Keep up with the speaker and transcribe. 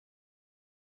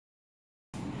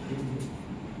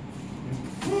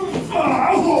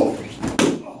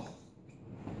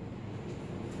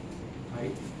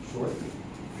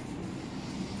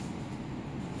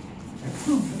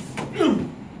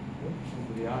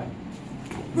side.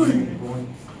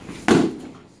 Going. Stand.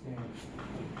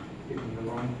 Kicking the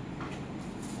groin.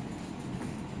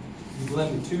 You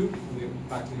blend the two,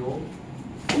 back to the old.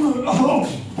 A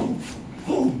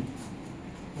little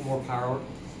more power, a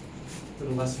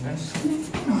little less finesse.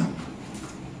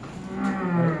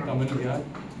 Right, thumb into the eye.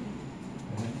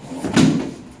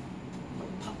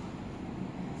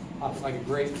 Pop it like a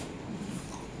grape.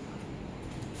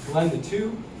 Blend the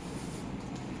two.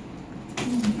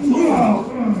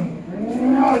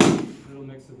 Little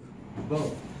mix of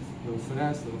both. A little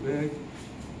finesse, a little big.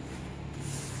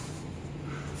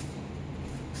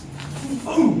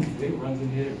 It runs in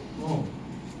here. Boom.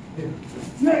 Here.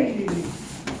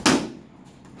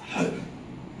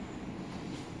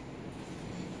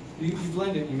 You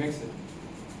blend it, you mix it.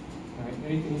 All right,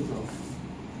 anything you throw.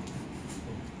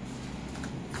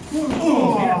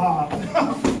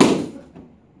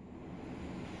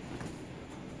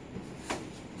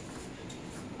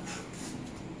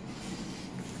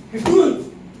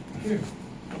 Here.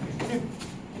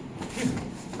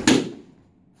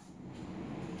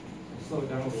 Slow it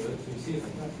down a little bit so you see it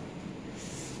like that.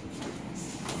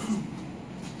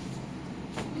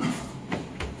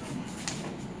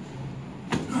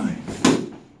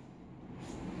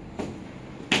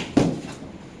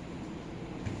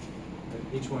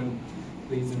 Each one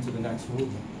leads into the next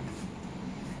movement.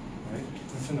 Right?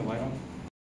 Let's turn the light on.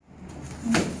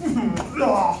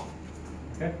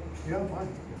 Okay? Yeah, fine.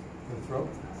 The throat.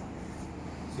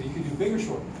 So you can do big or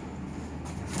short.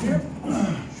 Here.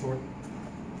 Short.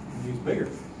 And use bigger.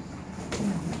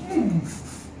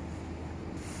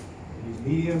 Use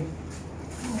medium.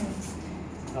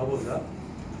 Elbows up.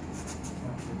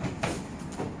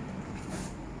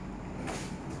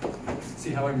 See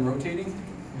how I'm rotating?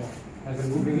 Yeah. As I'm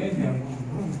moving in here,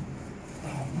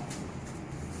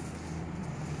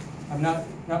 I'm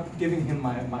not giving him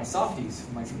my softies.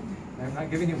 I'm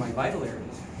not giving him my vital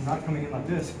areas. I'm not coming in like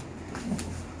this.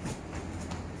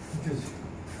 Because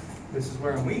this is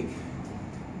where I'm weak.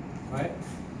 Right?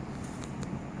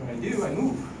 When I do, I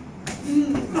move.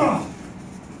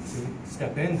 See,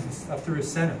 step in, up through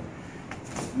his center.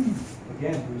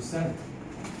 Again, through his center.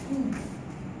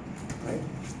 Right?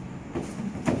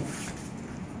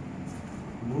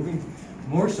 Moving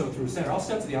more so through the center. I'll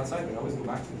step to the outside, but I always go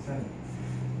back to the center.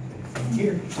 From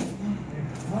here.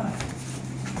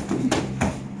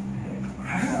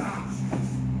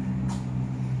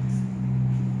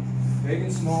 Big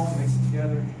and small, mix it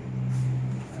together.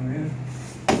 Come in.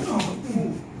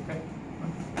 Okay.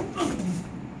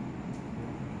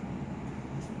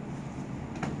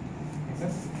 Make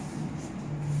sense?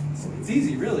 So it's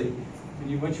easy, really,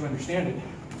 once you understand it.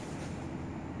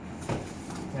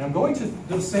 And I'm going to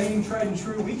those same tried and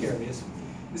true weak areas.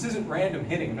 This isn't random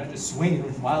hitting. I'm not just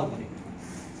swinging wildly.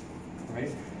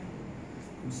 Right?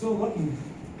 I'm still looking.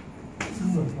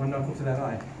 One knuckle to that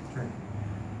eye. Turn.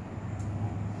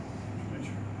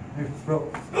 Here,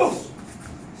 throat.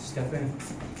 Step in.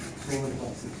 Solar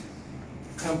plexus.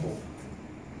 Temple.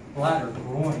 Bladder.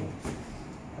 Groin.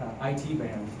 IT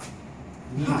band.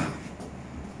 Knee.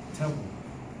 Temple.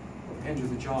 Hinge of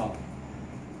the jaw.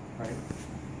 Right?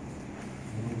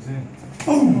 Moves in.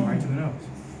 Boom! Right to the nose.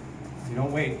 You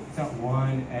don't wait. It's not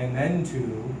one and then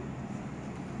two.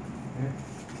 There.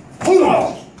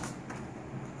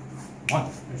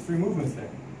 One. There's three movements there.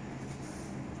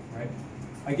 Right?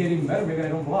 I get even better. Maybe I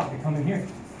don't block. I come in here.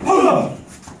 I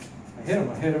hit him.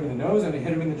 I hit him in the nose and I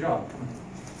hit him in the jaw.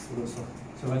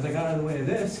 So as I got out of the way of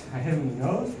this, I hit him in the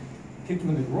nose, kicked him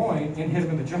in the groin, and hit him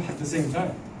in the jaw at the same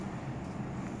time.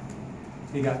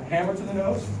 He got hammered to the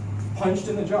nose, punched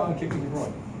in the jaw, and kicked in the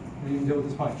groin. We didn't deal with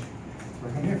his punch. So I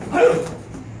come here.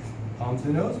 Palm to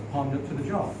the nose, palmed up to the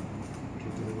jaw.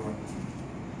 Kick to the groin.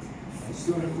 It's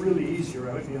doing it really easier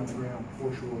out here on the ground,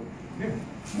 for sure. Here.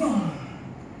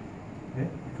 Okay.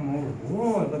 Come over.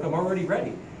 Whoa, look, I'm already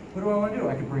ready. What do I want to do?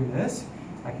 I can bring this.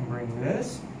 I can bring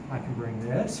this. I can bring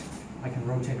this. I can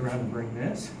rotate around and bring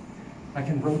this. I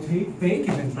can rotate, fake,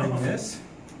 and then bring this.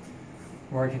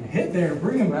 Or I can hit there,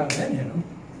 bring him out, and then hit him.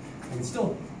 I can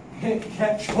still hit,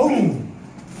 catch, boom!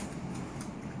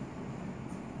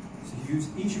 So use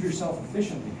each of yourself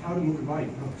efficiently. How to move your body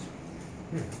goes.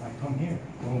 Here, I come here.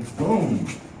 Boom, boom,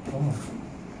 boom.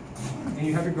 And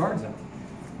you have your guards up.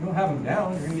 You don't have them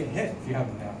down, you're going to get hit if you have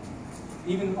them down.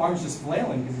 Even arms just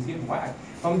flailing because he's getting whacked.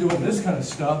 If I'm doing this kind of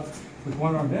stuff with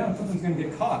one arm down, something's going to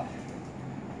get caught.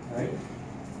 Right?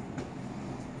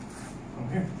 Come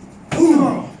here.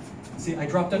 Boom! See, I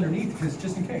dropped underneath because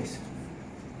just in case.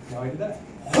 Now I did that.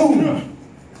 Boom!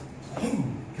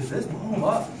 Boom! Because this, boom,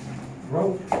 up.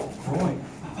 Throat, groin.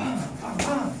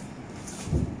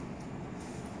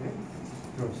 Okay.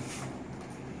 Throws.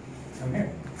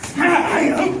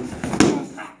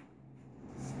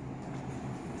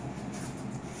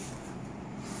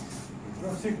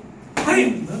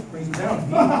 Brings him down.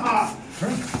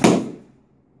 Turn.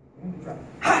 Drop.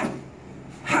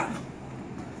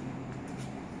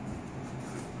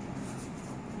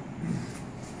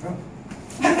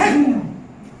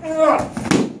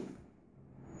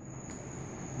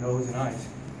 Nose and eyes.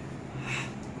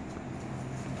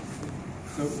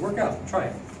 So work out, try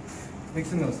it.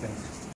 Mixing those things.